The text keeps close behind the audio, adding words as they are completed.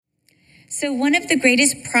So one of the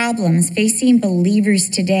greatest problems facing believers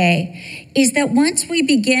today is that once we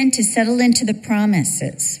begin to settle into the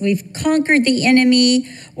promises, we've conquered the enemy,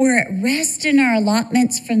 we're at rest in our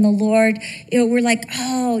allotments from the Lord, we're like,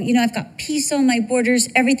 I've got peace on my borders,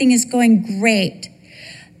 everything is going great.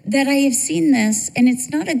 That I have seen this, and it's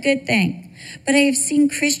not a good thing, but I have seen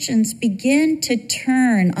Christians begin to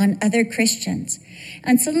turn on other Christians.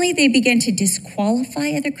 And suddenly they begin to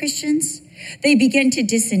disqualify other Christians. They begin to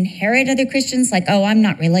disinherit other Christians, like, I'm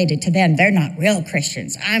not related to them. They're not real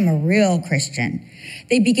Christians. I'm a real Christian.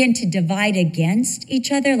 They begin to divide against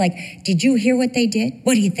each other, like, did you hear what they did?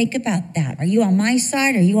 What do you think about that? Are you on my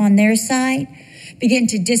side? Are you on their side? Begin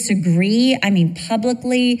to disagree,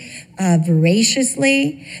 publicly,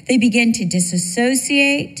 voraciously. They begin to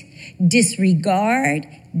disassociate, disregard,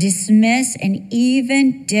 dismiss, and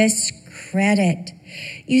even discredit.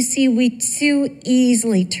 You see, we too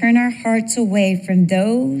easily turn our hearts away from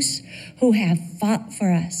those who have fought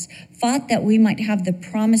for us, fought that we might have the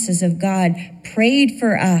promises of God, prayed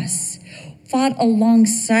for us, fought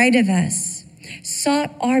alongside of us,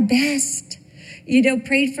 sought our best,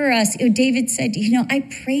 prayed for us. David said, I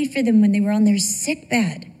prayed for them when they were on their sick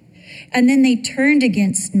bed, and then they turned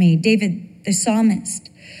against me, David, the psalmist.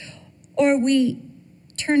 Or we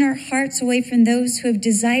turn our hearts away from those who have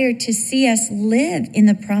desired to see us live in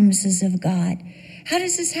the promises of God. How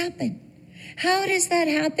does this happen? How does that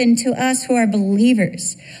happen to us who are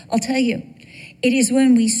believers? I'll tell you, it is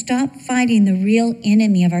when we stop fighting the real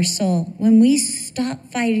enemy of our soul, when we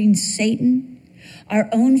stop fighting Satan, our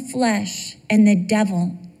own flesh, and the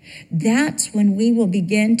devil. That's when we will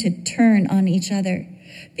begin to turn on each other,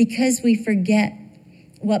 because we forget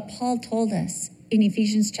what Paul told us in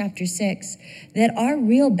Ephesians chapter 6, that our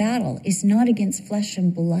real battle is not against flesh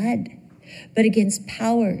and blood, but against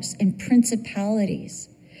powers and principalities.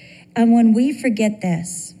 And when we forget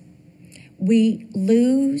this, we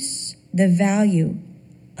lose the value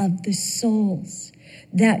of the souls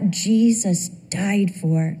that Jesus died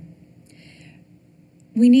for.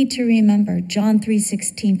 We need to remember John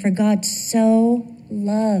 3:16, for God so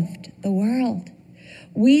loved the world.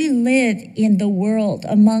 We live in the world,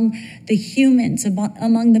 among the humans,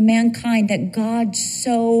 among the mankind that God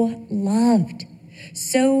so loved,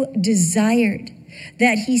 so desired,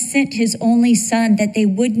 that he sent his only son that they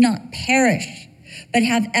would not perish, but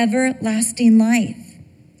have everlasting life.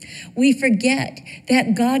 We forget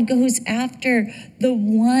that God goes after the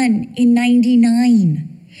 1 in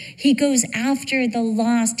 99. He goes after the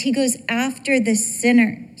lost. He goes after the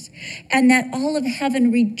sinners, and that all of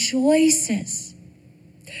heaven rejoices.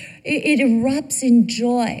 It erupts in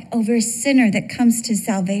joy over a sinner that comes to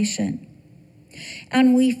salvation.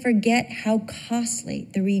 And we forget how costly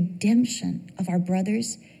the redemption of our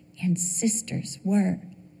brothers and sisters were.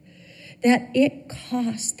 That it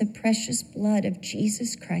cost the precious blood of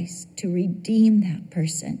Jesus Christ to redeem that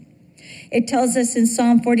person. It tells us in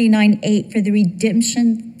Psalm 49:8, for the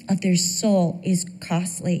redemption of their soul is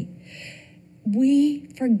costly. We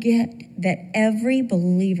forget that every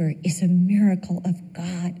believer is a miracle of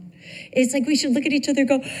God. It's like we should look at each other and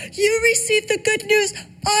go, you received the good news.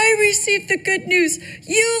 I received the good news.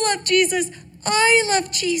 You love Jesus. I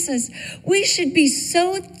love Jesus. We should be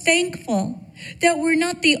so thankful that we're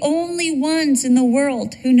not the only ones in the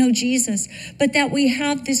world who know Jesus, but that we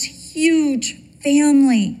have this huge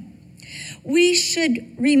family. We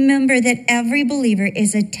should remember that every believer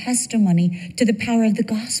is a testimony to the power of the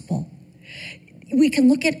gospel. We can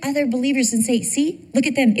look at other believers and say, see, look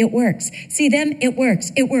at them, it works. See them, it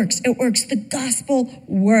works, it works, it works. The gospel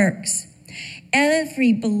works.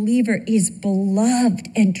 Every believer is beloved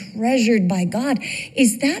and treasured by God.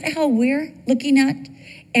 Is that how we're looking at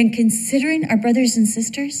and considering our brothers and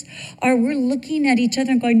sisters? Are we looking at each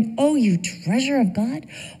other and going, oh, you treasure of God?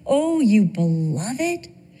 Oh, you beloved?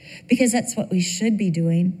 Because that's what we should be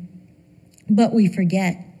doing. But we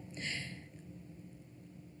forget.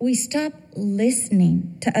 We stop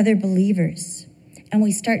listening to other believers, and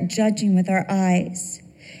we start judging with our eyes.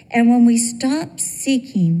 And when we stop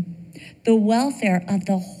seeking the welfare of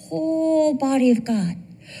the whole body of God,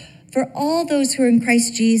 for all those who are in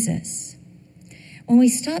Christ Jesus, when we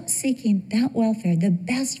stop seeking that welfare, the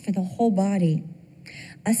best for the whole body,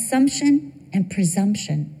 assumption and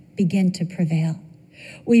presumption begin to prevail.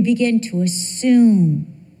 We begin to assume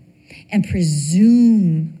and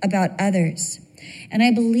presume about others. And I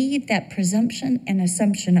believe that presumption and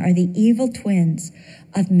assumption are the evil twins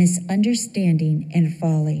of misunderstanding and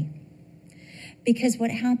folly. Because what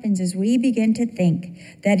happens is we begin to think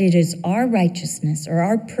that it is our righteousness or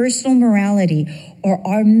our personal morality or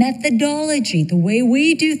our methodology, the way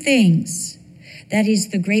we do things, that is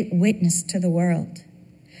the great witness to the world.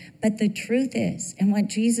 But the truth is, and what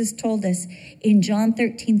Jesus told us in John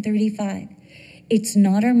 13:35, it's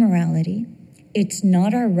not our morality, it's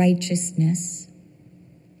not our righteousness,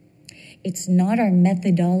 it's not our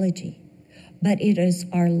methodology, but it is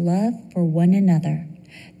our love for one another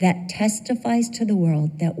that testifies to the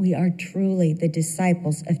world that we are truly the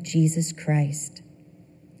disciples of Jesus Christ.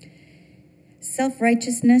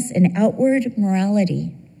 Self-righteousness and outward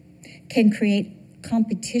morality can create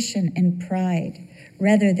competition and pride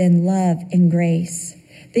rather than love and grace.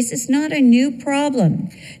 This is not a new problem,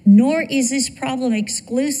 nor is this problem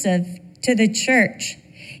exclusive to the church.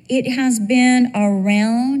 It has been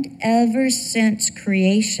around ever since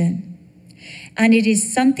creation. And it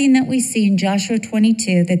is something that we see in Joshua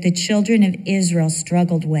 22 that the children of Israel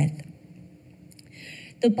struggled with.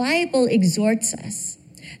 The Bible exhorts us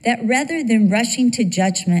that rather than rushing to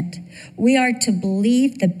judgment, we are to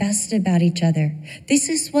believe the best about each other. This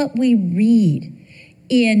is what we read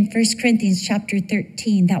in 1 Corinthians chapter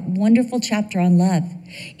 13, that wonderful chapter on love.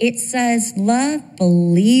 It says, love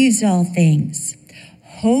believes all things,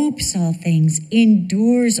 hopes all things,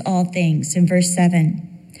 endures all things, in verse 7.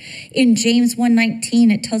 In James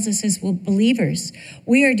 1:19, it tells us as believers,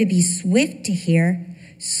 we are to be swift to hear,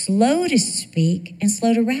 slow to speak, and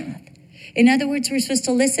slow to wrath. In other words, we're supposed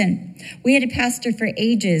to listen. We had a pastor for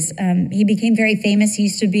ages. He became very famous. He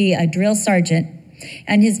used to be a drill sergeant,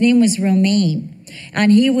 and his name was Romaine.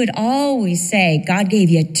 And he would always say, God gave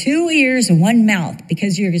you 2 ears and 1 mouth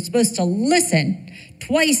because you're supposed to listen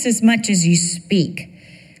twice as much as you speak.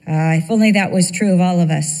 If only that was true of all of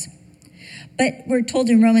us. But we're told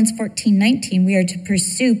in Romans 14:19, we are to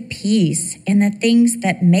pursue peace and the things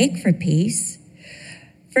that make for peace.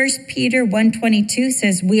 1 Peter 1:22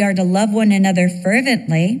 says we are to love one another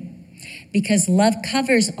fervently because love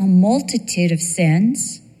covers a multitude of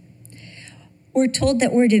sins. We're told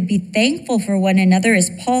that we're to be thankful for one another,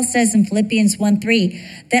 as Paul says in Philippians 1:3,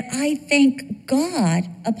 that I thank God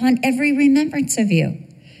upon every remembrance of you.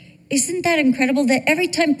 Isn't that incredible that every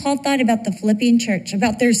time Paul thought about the Philippian church,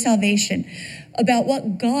 about their salvation, about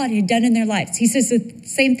what God had done in their lives, he says the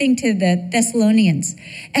same thing to the Thessalonians.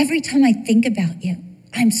 Every time I think about you,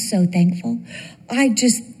 I'm so thankful. I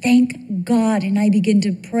just thank God and I begin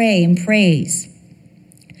to pray and praise.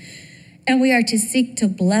 And we are to seek to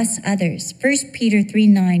bless others. 1 Peter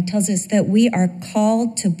 3:9 tells us that we are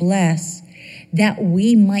called to bless, that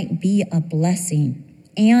we might be a blessing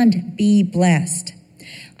and be blessed.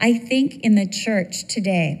 I think in the church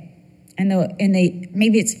today, and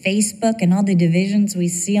maybe it's Facebook and all the divisions we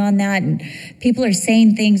see on that, and people are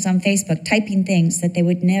saying things on Facebook, typing things that they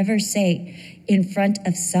would never say in front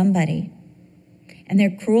of somebody. And they're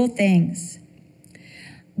cruel things.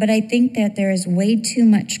 But I think that there is way too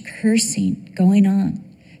much cursing going on,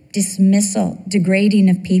 dismissal, degrading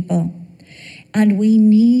of people. And we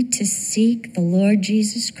need to seek the Lord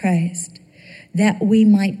Jesus Christ that we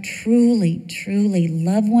might truly, truly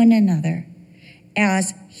love one another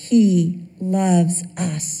as he loves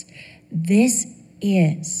us. This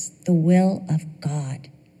is the will of God,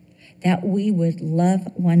 that we would love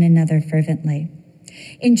one another fervently.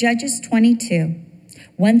 In Judges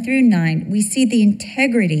 22:1-9, we see the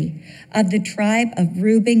integrity of the tribe of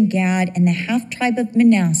Reuben, Gad, and the half-tribe of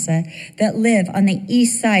Manasseh that live on the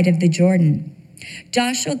east side of the Jordan.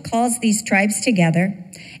 Joshua calls these tribes together,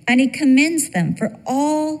 and he commends them for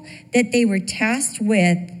all that they were tasked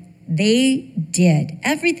with. They did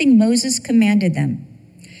everything Moses commanded them.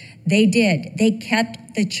 They did. They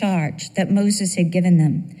kept the charge that Moses had given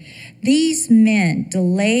them. These men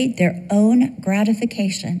delayed their own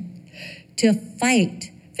gratification to fight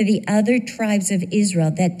for the other tribes of Israel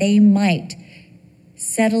that they might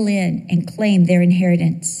settle in and claim their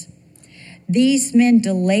inheritance. These men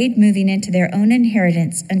delayed moving into their own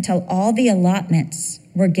inheritance until all the allotments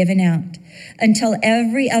were given out, until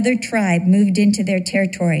every other tribe moved into their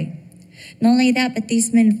territory. Not only that, but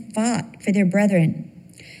these men fought for their brethren,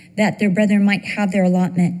 that their brethren might have their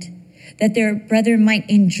allotment, that their brethren might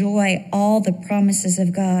enjoy all the promises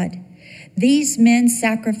of God. These men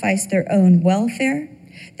sacrificed their own welfare,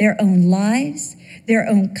 their own lives, their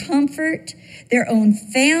own comfort, their own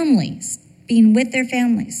families, being with their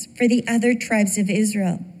families for the other tribes of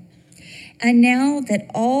Israel. And now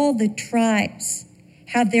that all the tribes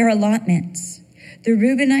have their allotments, the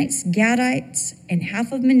Reubenites, Gadites, and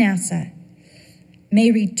half of Manasseh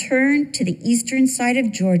may return to the eastern side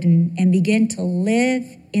of Jordan and begin to live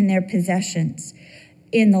in their possessions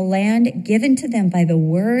in the land given to them by the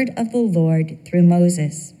word of the Lord through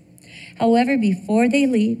Moses. However, before they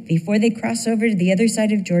leave, before they cross over to the other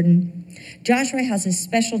side of Jordan, Joshua has a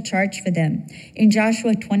special charge for them. In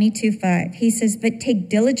Joshua 22:5, he says, "But take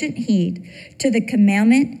diligent heed to the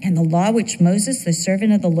commandment and the law which Moses, the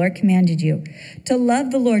servant of the Lord, commanded you, to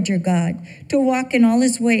love the Lord your God, to walk in all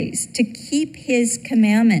his ways, to keep his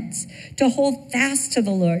commandments, to hold fast to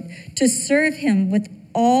the Lord, to serve him with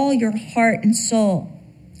all your heart and soul."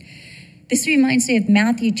 This reminds me of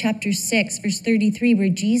Matthew chapter 6, verse 33, where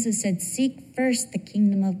Jesus said, "Seek first the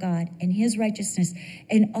kingdom of God and his righteousness,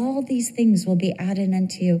 and all these things will be added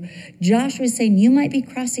unto you." Joshua is saying you might be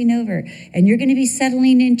crossing over and you're going to be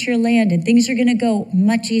settling into your land and things are going to go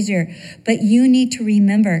much easier. But you need to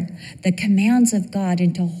remember the commands of God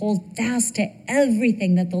and to hold fast to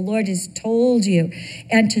everything that the Lord has told you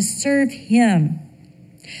and to serve him.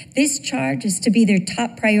 This charge is to be their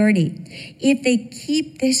top priority. If they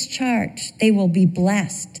keep this charge, they will be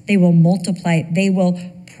blessed. They will multiply. They will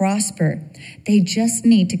prosper. They just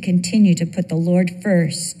need to continue to put the Lord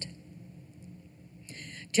first.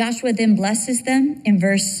 Joshua then blesses them in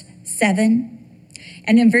verse 7.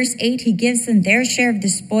 And in verse 8, he gives them their share of the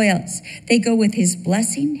spoils. They go with his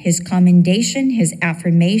blessing, his commendation, his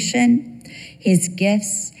affirmation, his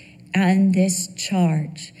gifts, and this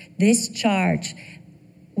charge. This charge,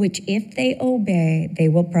 which if they obey, they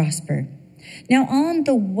will prosper. Now, on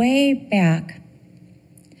the way back,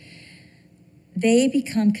 they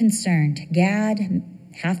become concerned. Gad,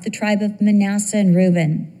 half the tribe of Manasseh, and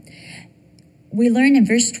Reuben. We learn in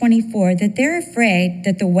verse 24 that they're afraid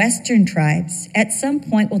that the western tribes at some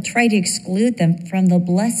point will try to exclude them from the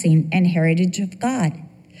blessing and heritage of God.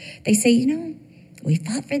 They say, we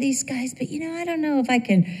fought for these guys, but I don't know if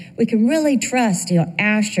we can really trust,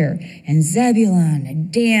 Asher and Zebulun and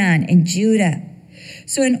Dan and Judah.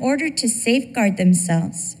 So in order to safeguard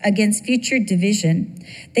themselves against future division,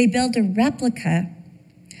 they built a replica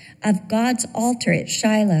of God's altar at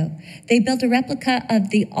Shiloh. They built a replica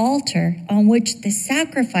of the altar on which the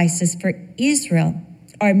sacrifices for Israel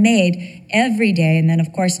are made every day. And then,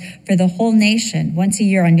 of course, for the whole nation once a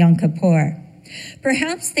year on Yom Kippur.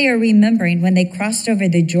 Perhaps they are remembering when they crossed over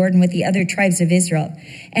the Jordan with the other tribes of Israel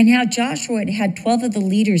and how Joshua had 12 of the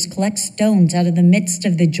leaders collect stones out of the midst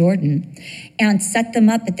of the Jordan and set them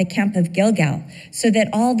up at the camp of Gilgal so that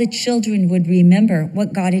all the children would remember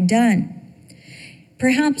what God had done.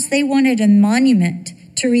 Perhaps they wanted a monument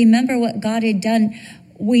to remember what God had done.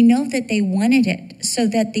 We know that they wanted it so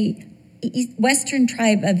that the western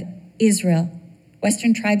tribes of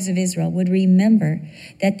Israel would remember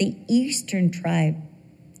that the eastern tribe,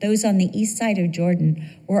 those on the east side of Jordan,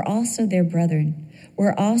 were also their brethren,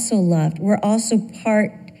 were also loved, were also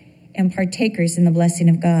part and partakers in the blessing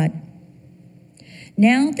of God.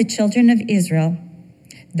 Now the children of Israel,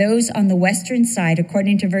 those on the western side,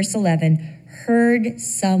 according to verse 11, heard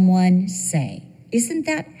someone say. Isn't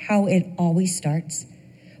that how it always starts?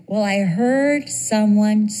 Well, I heard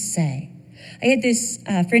someone say. I had this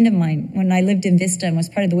friend of mine when I lived in Vista and was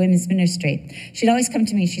part of the women's ministry. She'd always come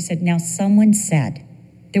to me. She said, "Now someone said."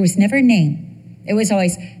 There was never a name. It was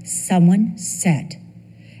always someone said.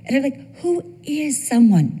 And I'm like, who is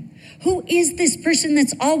someone? Who is this person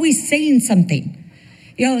that's always saying something?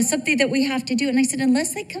 Something that we have to do. And I said,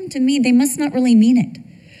 unless they come to me, they must not really mean it.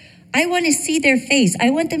 I want to see their face.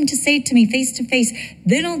 I want them to say it to me face to face.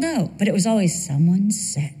 Then I'll know. But it was always someone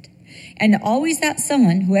said. And always that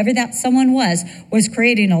someone, whoever that someone was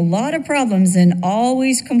creating a lot of problems and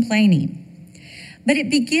always complaining. But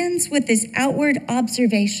it begins with this outward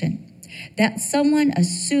observation that someone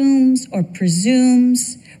assumes or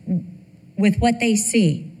presumes with what they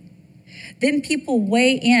see. Then people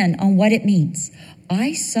weigh in on what it means.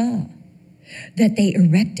 I saw that they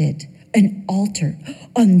erected an altar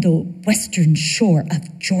on the western shore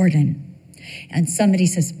of Jordan. And somebody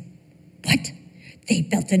says, what? They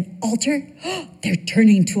built an altar? They're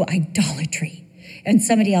turning to idolatry. And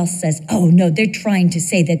somebody else says, oh no, they're trying to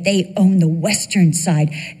say that they own the western side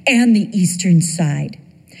and the eastern side.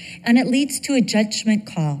 And it leads to a judgment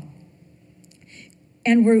call.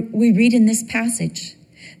 And we read in this passage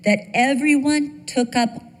that everyone took up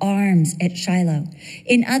arms at Shiloh.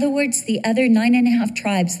 In other words, the other 9.5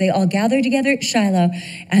 tribes, they all gathered together at Shiloh,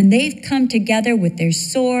 and they've come together with their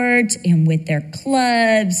swords and with their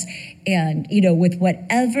clubs and, with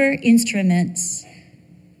whatever instruments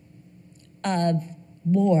of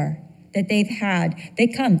war that they've had.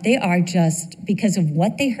 They are just, because of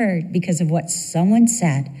what they heard, because of what someone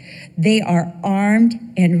said, they are armed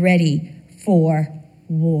and ready for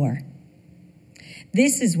war.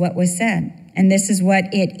 This is what was said. And this is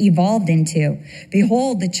what it evolved into.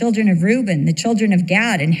 Behold, the children of Reuben, the children of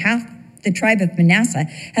Gad, and half the tribe of Manasseh,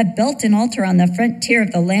 have built an altar on the frontier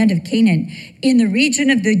of the land of Canaan, in the region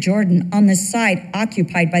of the Jordan, on the side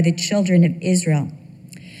occupied by the children of Israel.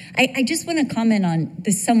 I just want to comment on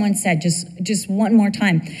this. Someone said, just one more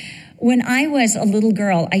time. When I was a little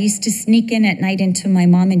girl, I used to sneak in at night into my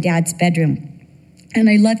mom and dad's bedroom. And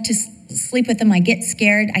I loved to sleep with them. I'd get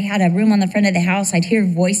scared. I had a room on the front of the house. I'd hear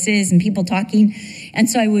voices and people talking. And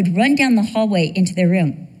so I would run down the hallway into their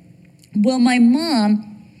room. Well, my mom,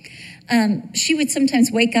 she would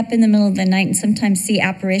sometimes wake up in the middle of the night and sometimes see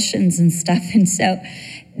apparitions and stuff. And so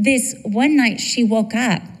this one night she woke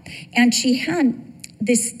up and she had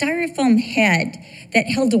this styrofoam head that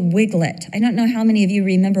held a wiglet. I don't know how many of you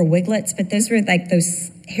remember wiglets, but those were like those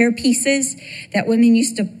hair pieces that women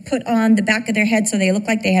used to put on the back of their head so they looked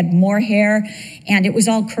like they had more hair, and it was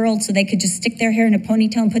all curled so they could just stick their hair in a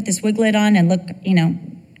ponytail and put this wiglet on and look,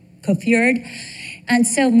 coiffured. And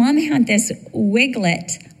so Mom had this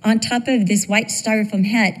wiglet on top of this white styrofoam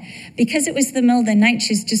head. Because it was the middle of the night,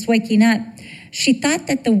 she's just waking up. She thought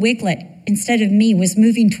that the wiglet, instead of me, was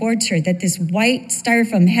moving towards her, that this white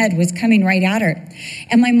styrofoam head was coming right at her.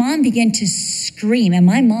 And my mom began to scream, and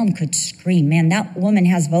my mom could scream. Man, that woman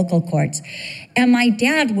has vocal cords. And my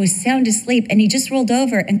dad was sound asleep, and he just rolled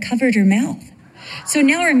over and covered her mouth. So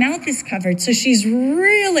now her mouth is covered, so she's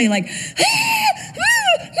really like,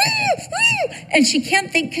 and she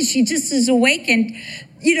can't think because she just is awakened,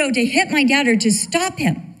 to hit my dad or to stop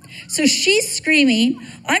him. So she's screaming.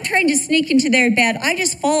 I'm trying to sneak into their bed. I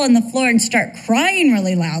just fall on the floor and start crying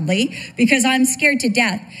really loudly because I'm scared to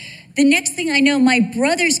death. The next thing I know, my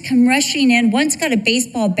brothers come rushing in. One's got a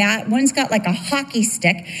baseball bat. One's got like a hockey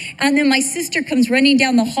stick. And then my sister comes running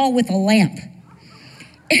down the hall with a lamp.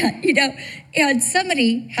 And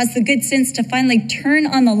somebody has the good sense to finally turn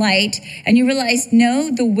on the light. And you realize, no,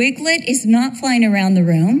 the wiglet is not flying around the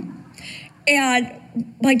room. And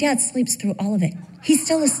my dad sleeps through all of it. He's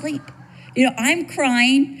still asleep. I'm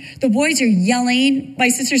crying. The boys are yelling. My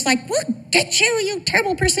sister's like, "We'll get you, you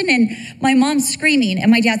terrible person." And my mom's screaming and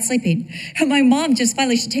my dad's sleeping. And my mom just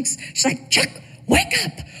finally, she's like, "Chuck, wake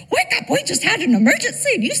up. We just had an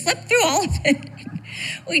emergency and you slept through all of it."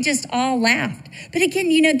 We just all laughed. But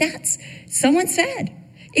again, that's, someone said,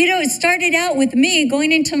 it started out with me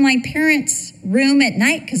going into my parents' room at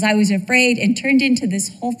night because I was afraid and turned into this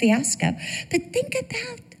whole fiasco. But think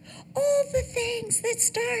about all the things that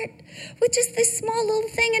start with just this small little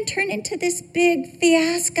thing and turn into this big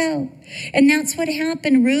fiasco. And that's what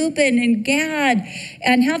happened. Reuben and Gad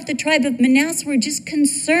and half the tribe of Manasseh were just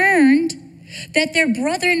concerned that their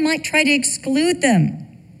brethren might try to exclude them.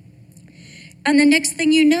 And the next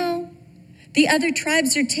thing you know, the other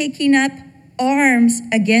tribes are taking up arms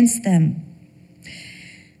against them.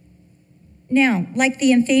 Now, like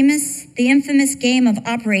the infamous game of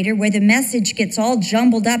Operator, where the message gets all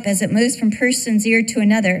jumbled up as it moves from person's ear to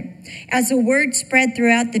another, as the word spread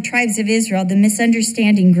throughout the tribes of Israel, the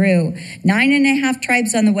misunderstanding grew. 9.5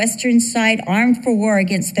 tribes on the western side armed for war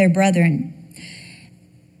against their brethren.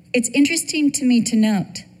 It's interesting to me to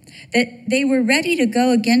note that they were ready to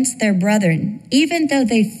go against their brethren, even though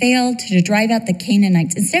they failed to drive out the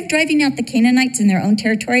Canaanites. Instead of driving out the Canaanites in their own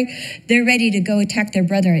territory, they're ready to go attack their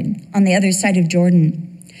brethren on the other side of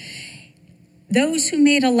Jordan. Those who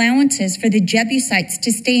made allowances for the Jebusites to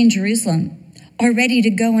stay in Jerusalem are ready to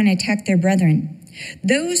go and attack their brethren.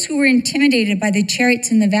 Those who were intimidated by the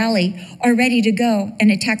chariots in the valley are ready to go and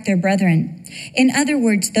attack their brethren. In other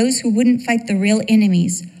words, those who wouldn't fight the real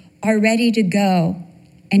enemies are ready to go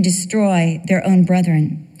and destroy their own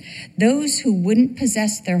brethren. Those who wouldn't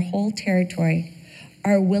possess their whole territory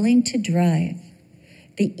are willing to drive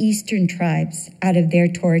the eastern tribes out of their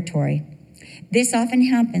territory. This often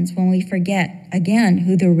happens when we forget, again,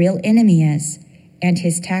 who the real enemy is and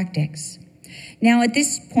his tactics. Now, at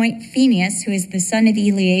this point, Phinehas, who is the son of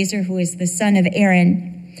Eleazar, who is the son of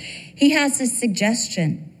Aaron, he has a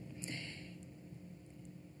suggestion.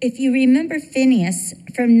 If you remember Phinehas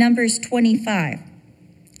from Numbers 25,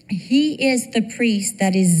 he is the priest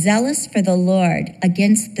that is zealous for the Lord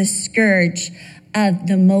against the scourge of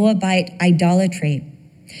the Moabite idolatry.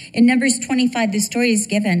 In Numbers 25, the story is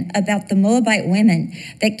given about the Moabite women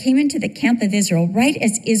that came into the camp of Israel right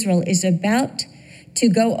as Israel is about to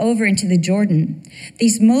go over into the Jordan.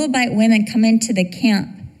 These Moabite women come into the camp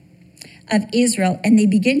of Israel and they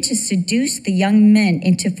begin to seduce the young men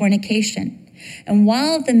into fornication. And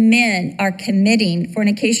while the men are committing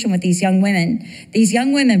fornication with these young women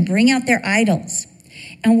bring out their idols.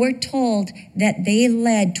 And we're told that they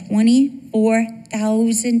led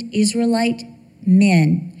 24,000 Israelite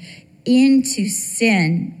men into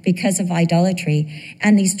sin because of idolatry.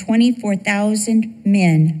 And these 24,000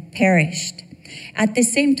 men perished. At the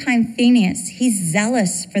same time, Phinehas, he's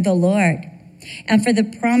zealous for the Lord and for the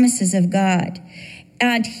promises of God.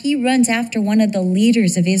 And he runs after one of the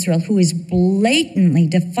leaders of Israel who is blatantly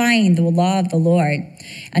defying the law of the Lord.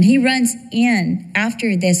 And he runs in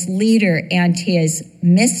after this leader and his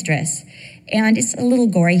mistress. And it's a little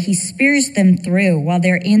gory. He spears them through while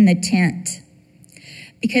they're in the tent.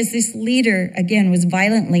 Because this leader, again, was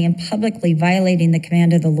violently and publicly violating the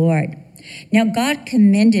command of the Lord. Now God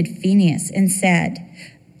commended Phinehas and said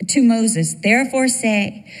to Moses, therefore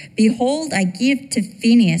say, behold, I give to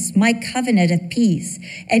Phinehas my covenant of peace,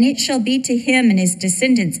 and it shall be to him and his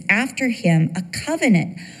descendants after him a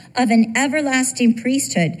covenant of an everlasting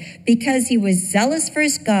priesthood, because he was zealous for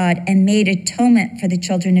his God and made atonement for the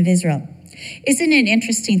children of Israel. Isn't it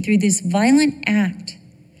interesting? Through this violent act,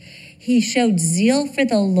 he showed zeal for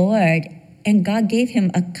the Lord, and God gave him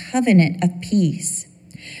a covenant of peace.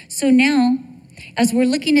 So now, as we're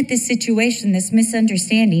looking at this situation, this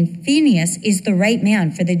misunderstanding, Phinehas is the right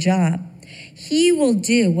man for the job. He will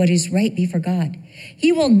do what is right before God.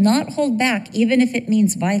 He will not hold back, even if it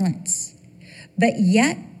means violence. But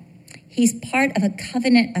yet, he's part of a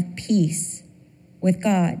covenant of peace with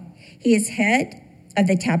God. He is head of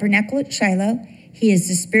the tabernacle at Shiloh. He is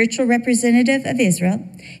the spiritual representative of Israel.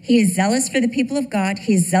 He is zealous for the people of God.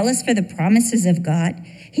 He is zealous for the promises of God.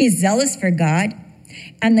 He is zealous for God.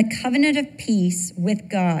 And the covenant of peace with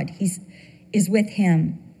God is with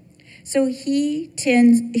him. So he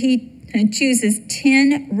chooses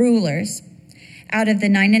 10 rulers out of the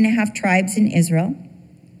 9.5 tribes in Israel.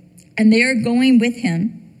 And they are going with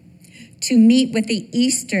him to meet with the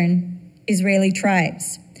eastern Israeli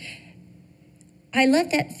tribes. I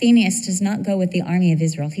love that Phinehas does not go with the army of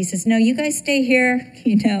Israel. He says, no, you guys stay here,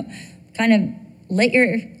 kind of let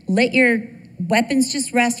your weapons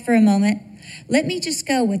just rest for a moment. Let me just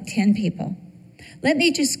go with 10 people. Let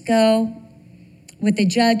me just go with the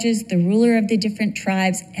judges, the ruler of the different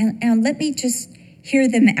tribes, and let me just hear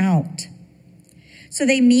them out. So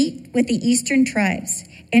they meet with the eastern tribes,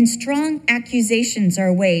 and strong accusations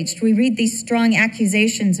are waged. We read these strong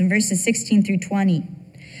accusations in verses 16 through 20.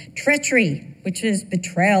 Treachery, which is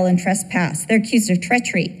betrayal and trespass. They're accused of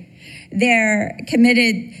treachery. They've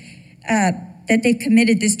committed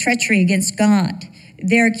this treachery against God.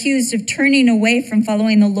 They're accused of turning away from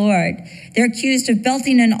following the Lord. They're accused of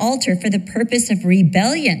building an altar for the purpose of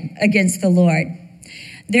rebellion against the Lord.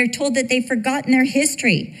 They're told that they've forgotten their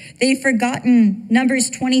history. They've forgotten Numbers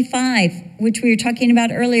 25, which we were talking about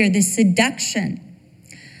earlier, the seduction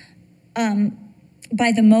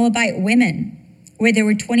by the Moabite women, where there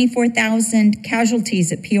were 24,000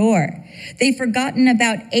 casualties at Peor. They've forgotten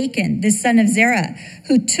about Achan, the son of Zerah,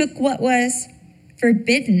 who took what was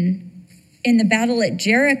forbidden in the battle at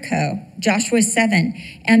Jericho, Joshua 7.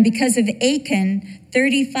 And because of Achan,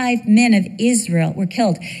 35 men of Israel were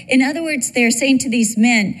killed. In other words, they're saying to these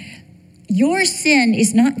men, your sin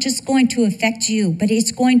is not just going to affect you, but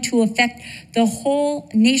it's going to affect the whole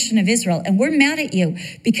nation of Israel. And we're mad at you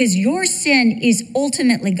because your sin is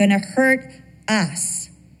ultimately going to hurt us.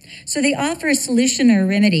 So they offer a solution or a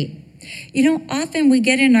remedy. Often we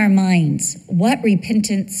get in our minds what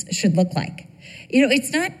repentance should look like.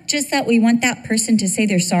 It's not just that we want that person to say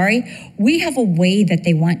they're sorry. We have a way that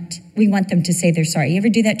we want them to say they're sorry. You ever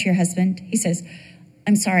do that to your husband? He says,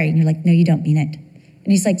 I'm sorry. And you're like, no, you don't mean it.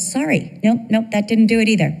 And he's like, sorry. Nope, that didn't do it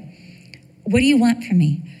either. What do you want from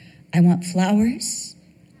me? I want flowers.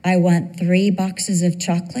 I want 3 boxes of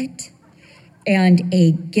chocolate and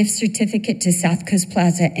a gift certificate to South Coast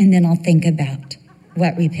Plaza. And then I'll think about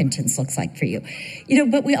what repentance looks like for you.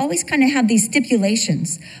 But we always kind of have these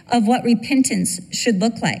stipulations of what repentance should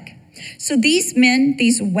look like. So these men,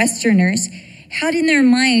 these Westerners, had in their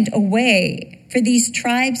mind a way for these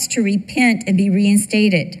tribes to repent and be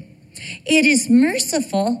reinstated. It is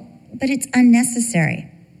merciful, but it's unnecessary.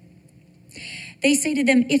 They say to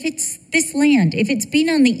them, if it's this land, if it's been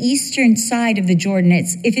on the eastern side of the Jordan,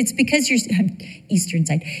 if it's because you're eastern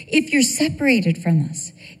side, if you're separated from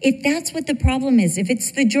us, if that's what the problem is, if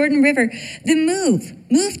it's the Jordan River, then move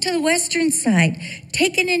to the western side,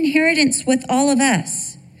 take an inheritance with all of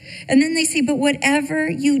us. And then they say, but whatever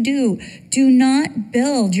you do not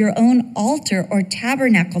build your own altar or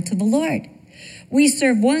tabernacle to the Lord. We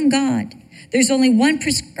serve one God. There's only one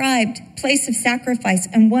prescribed place of sacrifice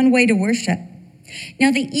and one way to worship.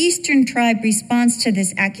 Now, the eastern tribe responds to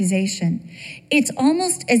this accusation. It's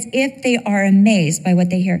almost as if they are amazed by what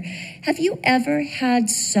they hear. Have you ever had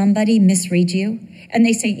somebody misread you? And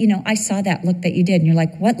they say, I saw that look that you did. And you're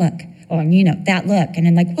like, what look? Oh, that look. And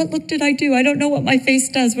I'm like, what look did I do? I don't know what my face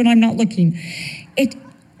does when I'm not looking.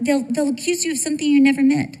 They'll accuse you of something you never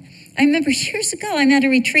meant. I remember years ago, I'm at a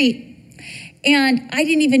retreat. And I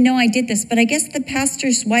didn't even know I did this, but I guess the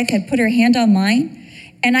pastor's wife had put her hand on mine,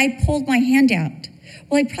 and I pulled my hand out.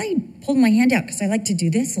 Well, I probably pulled my hand out because I like to do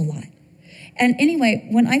this a lot. And anyway,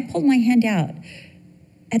 when I pulled my hand out,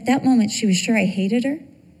 at that moment, she was sure I hated her,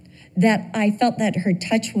 that I felt that her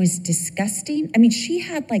touch was disgusting. I mean, she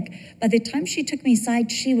had by the time she took me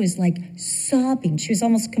aside, she was sobbing. She was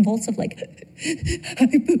almost convulsive, I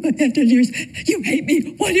put my hand on yours. You hate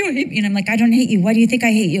me. Why do you hate me? And I'm like, I don't hate you. Why do you think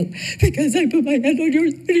I hate you? Because I put my hand on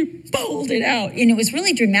yours and you pulled it out. And it was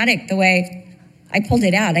really dramatic the way I pulled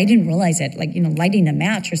it out. I didn't realize it, lighting a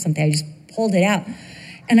match or something. I just pulled it out.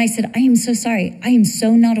 And I said, I am so sorry. I am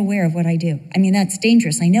so not aware of what I do. I mean, that's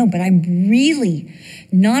dangerous, I know, but I'm really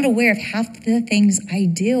not aware of half the things I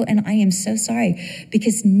do. And I am so sorry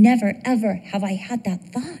because never, ever have I had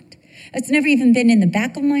that thought. It's never even been in the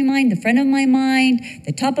back of my mind, the front of my mind,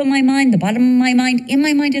 the top of my mind, the bottom of my mind, in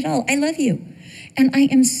my mind at all. I love you. And I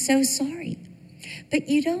am so sorry. But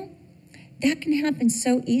that can happen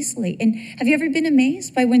so easily. And have you ever been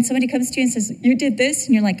amazed by when somebody comes to you and says, you did this?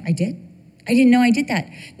 And you're like, I did? I didn't know I did that.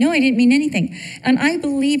 No, I didn't mean anything. And I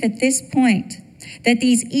believe at this point that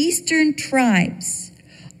these Eastern tribes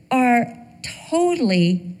are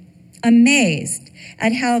totally amazed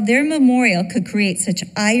at how their memorial could create such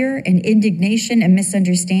ire and indignation and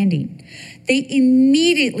misunderstanding. They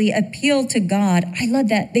immediately appeal to God. I love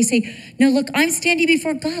that. They say, no, look, I'm standing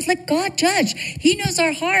before God. Let God judge. He knows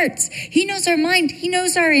our hearts. He knows our mind. He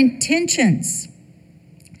knows our intentions.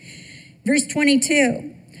 Verse 22.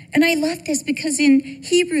 And I love this because in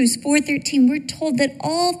Hebrews 4:13, we're told that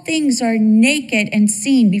all things are naked and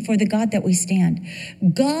seen before the God that we stand.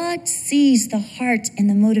 God sees the hearts and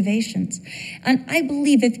the motivations. And I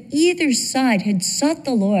believe if either side had sought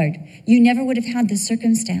the Lord, you never would have had this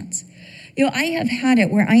circumstance. I have had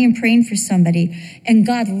it where I am praying for somebody and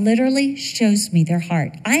God literally shows me their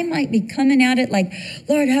heart. I might be coming at it like,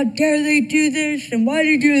 Lord, how dare they do this? And why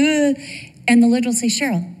did you? And the Lord will say,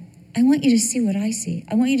 Cheryl, I want you to see what I see.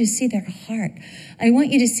 I want you to see their heart. I want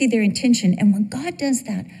you to see their intention. And when God does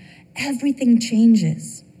that, everything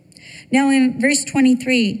changes. Now in verse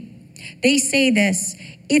 23, they say this,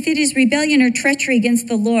 if it is rebellion or treachery against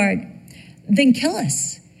the Lord, then kill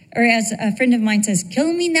us. Or as a friend of mine says,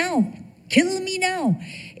 kill me now. Kill me now.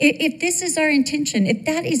 If this is our intention, if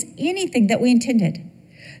that is anything that we intended,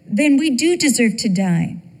 then we do deserve to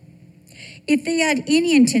die. If they had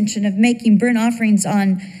any intention of making burnt offerings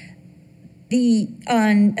at the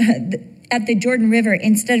Jordan River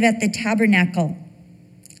instead of at the tabernacle,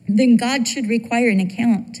 then God should require an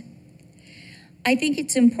account. I think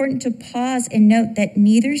it's important to pause and note that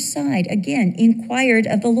neither side, again, inquired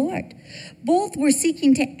of the Lord. Both were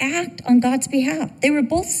seeking to act on God's behalf. They were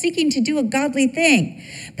both seeking to do a godly thing.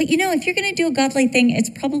 But if you're going to do a godly thing, it's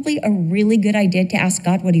probably a really good idea to ask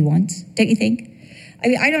God what he wants, don't you think? I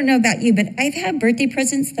mean, I don't know about you, but I've had birthday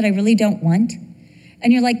presents that I really don't want.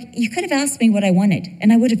 And you're like, you could have asked me what I wanted,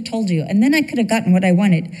 and I would have told you, and then I could have gotten what I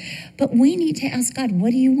wanted. But we need to ask God, what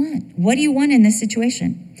do you want? What do you want in this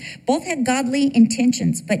situation? Both had godly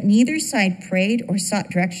intentions, but neither side prayed or sought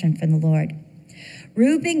direction from the Lord.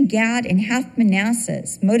 Reuben, Gad, and half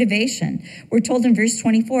Manasseh's motivation, we're told in verse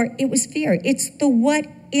 24, it was fear. It's the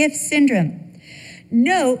what-if syndrome.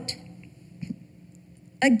 Note,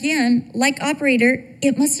 again, like operator,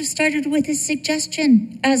 it must have started with a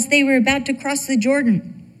suggestion as they were about to cross the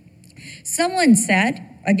Jordan. Someone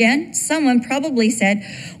probably said,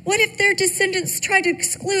 what if their descendants try to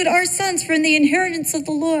exclude our sons from the inheritance of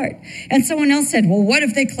the Lord? And someone else said, well, what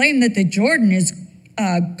if they claim that the Jordan is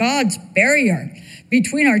God's barrier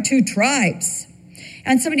between our two tribes?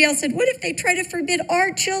 And somebody else said, what if they try to forbid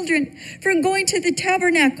our children from going to the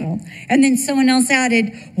tabernacle? And then someone else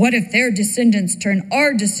added, what if their descendants turn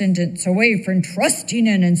our descendants away from trusting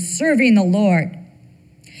in and serving the Lord?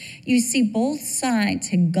 You see, both sides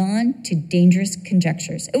had gone to dangerous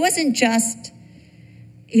conjectures. It wasn't just,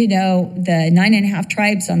 the 9.5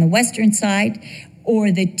 tribes on the western side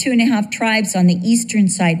or the 2.5 tribes on the eastern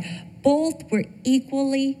side. Both were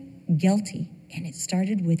equally guilty. And it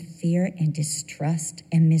started with fear and distrust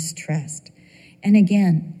and mistrust. And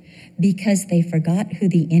again, because they forgot who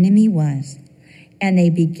the enemy was, and they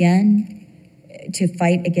began to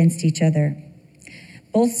fight against each other.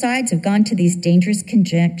 Both sides have gone to these dangerous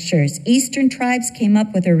conjectures. Eastern tribes came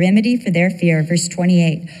up with a remedy for their fear. Verse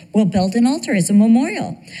 28, we'll build an altar as a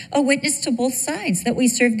memorial, a witness to both sides that we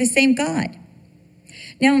serve the same God.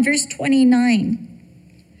 Now in verse 29,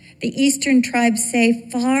 The eastern tribes say,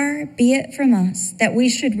 "Far be it from us that we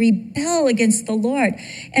should rebel against the Lord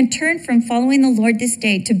and turn from following the Lord this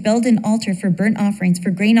day to build an altar for burnt offerings,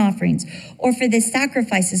 for grain offerings, or for the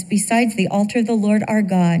sacrifices besides the altar of the Lord our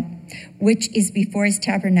God, which is before his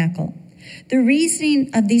tabernacle." The reasoning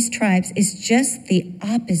of these tribes is just the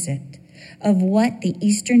opposite of what the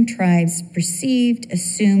eastern tribes perceived,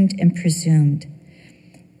 assumed, and presumed.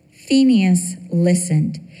 Phinehas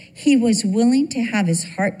listened. He was willing to have his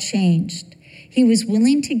heart changed. He was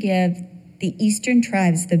willing to give the eastern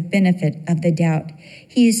tribes the benefit of the doubt.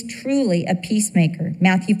 He is truly a peacemaker.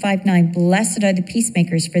 Matthew 5:9, "Blessed are the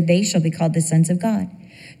peacemakers, for they shall be called the sons of God."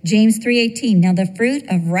 James 3:18, "Now the fruit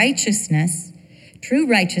of righteousness, true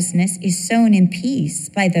righteousness, is sown in peace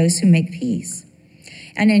by those who make peace."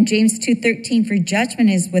 And in James 2:13, "For judgment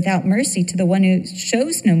is without mercy to the one who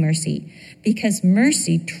shows no mercy, because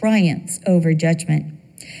mercy triumphs over judgment."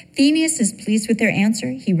 Phinehas is pleased with their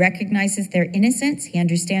answer. He recognizes their innocence. He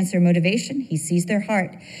understands their motivation. He sees their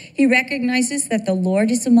heart. He recognizes that the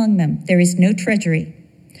Lord is among them. There is no treachery.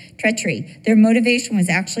 Their motivation was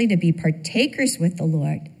actually to be partakers with the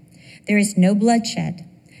Lord. There is no bloodshed,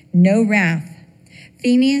 no wrath.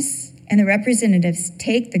 Phinehas and the representatives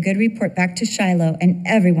take the good report back to Shiloh, and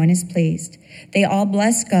everyone is pleased. They all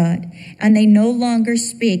bless God, and they no longer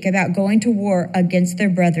speak about going to war against their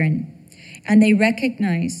brethren. And they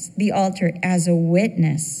recognize the altar as a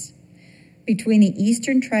witness between the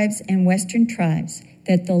eastern tribes and western tribes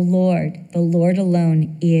that the Lord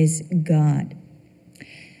alone, is God.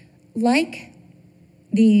 Like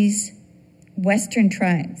these western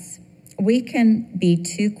tribes, we can be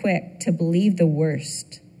too quick to believe the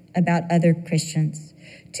worst about other Christians,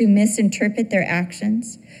 to misinterpret their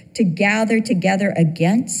actions, to gather together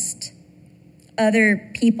against other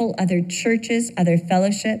people, other churches, other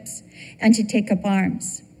fellowships, and to take up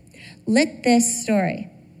arms. Let this story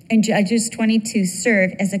in Judges 22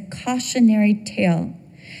 serve as a cautionary tale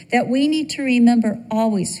that we need to remember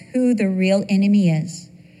always who the real enemy is.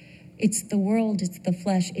 It's the world, it's the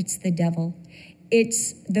flesh, it's the devil.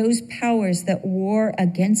 It's those powers that war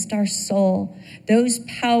against our soul, those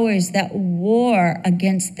powers that war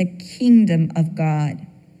against the kingdom of God.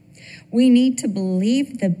 We need to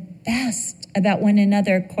believe the best about one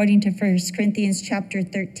another according to 1 Corinthians chapter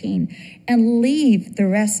 13 and leave the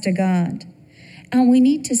rest to God. And we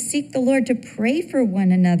need to seek the Lord to pray for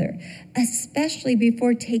one another, especially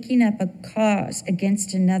before taking up a cause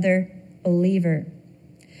against another believer.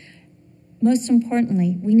 Most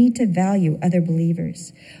importantly, we need to value other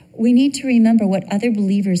believers. We need to remember what other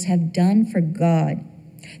believers have done for God,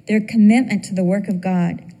 their commitment to the work of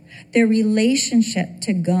God, their relationship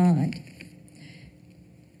to God.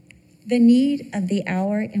 The need of the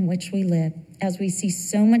hour in which we live, as we see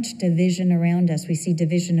so much division around us. We see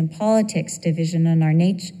division in politics, division in our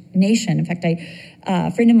nation. In fact,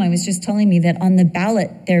 a friend of mine was just telling me that on the ballot,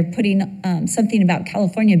 they're putting something about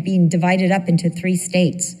California being divided up into 3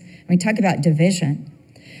 states. We talk about division.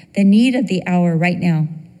 The need of the hour right now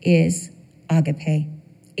is agape.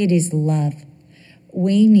 It is love.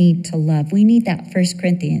 We need to love. We need that 1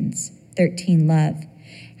 Corinthians 13 love.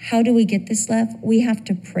 How do we get this love? We have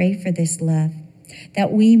to pray for this love,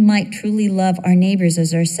 that we might truly love our neighbors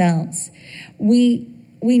as ourselves. We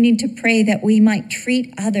need to pray that we might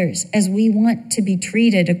treat others as we want to be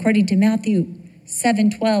treated, according to Matthew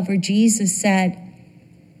 7:12, where Jesus said,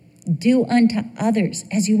 "Do unto others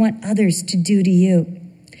as you want others to do to you."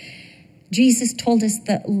 Jesus told us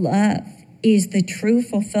that love is the true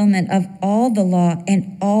fulfillment of all the law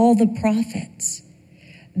and all the prophets.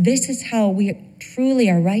 This is how we truly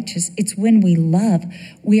are righteous. It's when we love.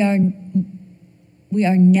 We are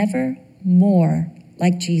never more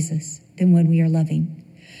like Jesus than when we are loving.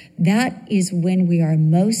 That is when we are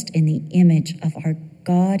most in the image of our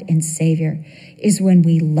God and Savior, is when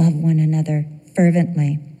we love one another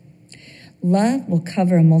fervently. Love will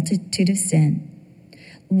cover a multitude of sin.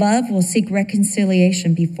 Love will seek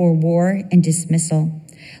reconciliation before war and dismissal.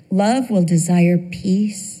 Love will desire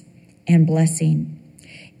peace and blessing.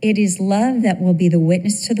 It is love that will be the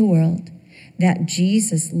witness to the world that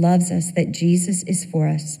Jesus loves us, that Jesus is for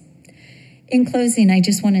us. In closing, I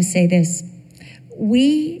just want to say this.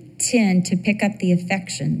 We tend to pick up the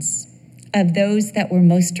affections of those that we're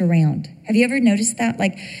most around. Have you ever noticed that?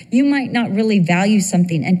 Like, you might not really value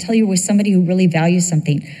something until you're with somebody who really values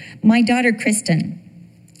something. My daughter, Kristen,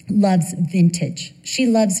 loves vintage. She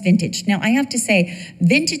loves vintage. Now, I have to say,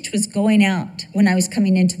 vintage was going out when I was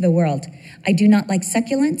coming into the world. I do not like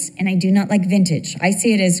succulents, and I do not like vintage. I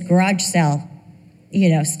see it as garage sale,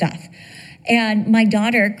 stuff. And my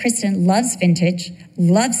daughter, Kristen, loves vintage,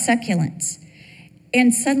 loves succulents.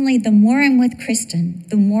 And suddenly, the more I'm with Kristen,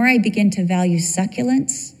 the more I begin to value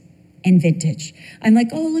succulents and vintage. I'm like,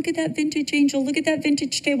 oh, look at that vintage angel. Look at that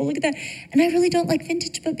vintage table. Look at that. And I really don't like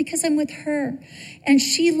vintage, but because I'm with her and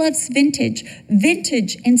she loves vintage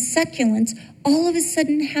and succulents all of a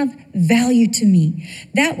sudden have value to me.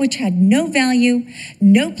 That which had no value,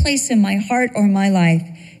 no place in my heart or my life,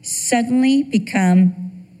 suddenly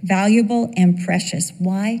become valuable and precious.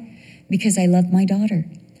 Why? Because I love my daughter.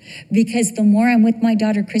 Because the more I'm with my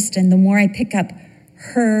daughter, Kristen, the more I pick up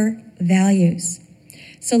her values.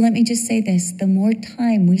 So let me just say this, the more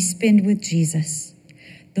time we spend with Jesus,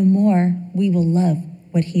 the more we will love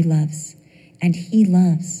what he loves. And he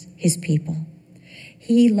loves his people.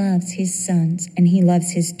 He loves his sons and he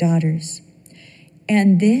loves his daughters.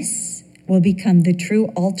 And this will become the true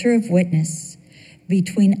altar of witness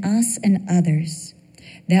between us and others,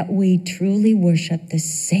 that we truly worship the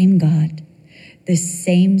same God, the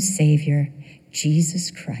same Savior,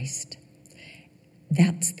 Jesus Christ.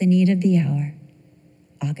 That's the need of the hour.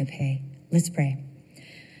 Agape. Let's pray.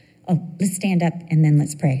 Let's stand up and then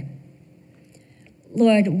let's pray.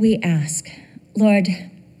 Lord, we ask, Lord,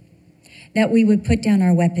 that we would put down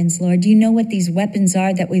our weapons, Lord. You know what these weapons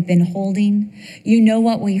are that we've been holding. You know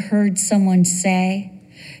what we heard someone say.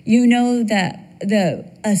 You know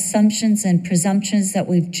the assumptions and presumptions that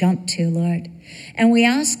we've jumped to, Lord. And we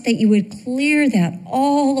ask that you would clear that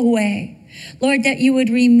all away. Lord, that you would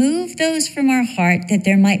remove those from our heart, that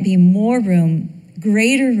there might be more room,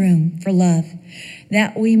 greater room for love,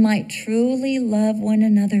 that we might truly love one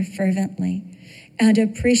another fervently and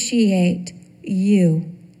appreciate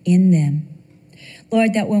you in them.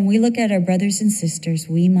 Lord, that when we look at our brothers and sisters,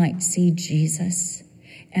 we might see Jesus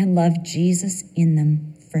and love Jesus in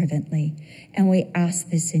them fervently. And we ask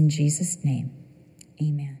this in Jesus' name.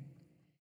 Amen.